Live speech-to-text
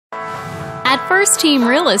At First Team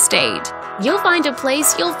Real Estate, you'll find a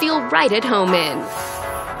place you'll feel right at home in.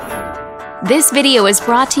 This video is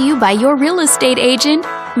brought to you by your real estate agent,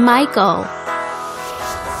 Michael.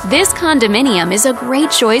 This condominium is a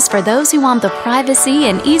great choice for those who want the privacy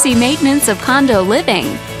and easy maintenance of condo living,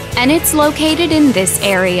 and it's located in this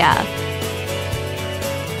area.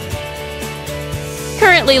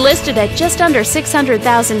 Currently listed at just under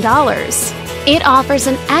 $600,000, it offers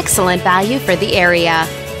an excellent value for the area.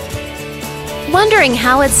 Wondering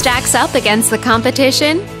how it stacks up against the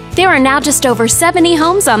competition? There are now just over 70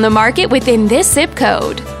 homes on the market within this zip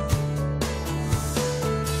code.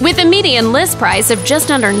 With a median list price of just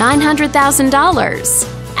under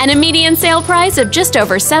 $900,000 and a median sale price of just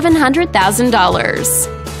over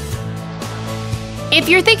 $700,000. If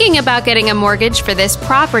you're thinking about getting a mortgage for this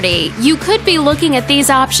property, you could be looking at these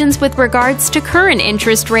options with regards to current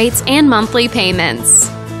interest rates and monthly payments.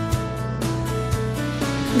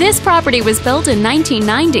 This property was built in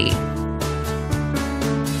 1990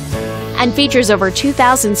 and features over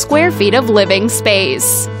 2,000 square feet of living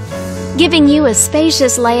space, giving you a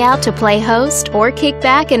spacious layout to play host or kick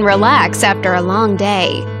back and relax after a long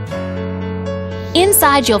day.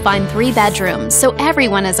 Inside, you'll find 3 bedrooms, so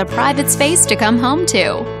everyone has a private space to come home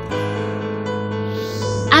to,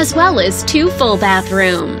 as well as 2 full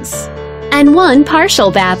bathrooms and 1 partial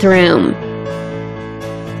bathroom.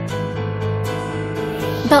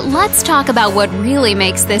 But let's talk about what really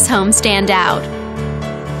makes this home stand out.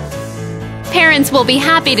 Parents will be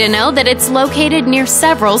happy to know that it's located near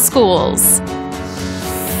several schools.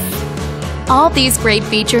 All these great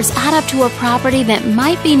features add up to a property that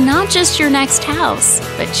might be not just your next house,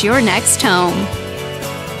 but your next home.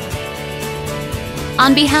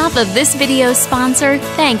 On behalf of this video's sponsor,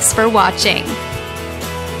 thanks for watching.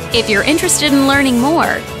 If you're interested in learning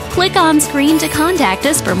more, click on screen to contact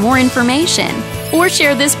us for more information or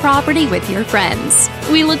share this property with your friends.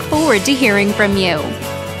 We look forward to hearing from you.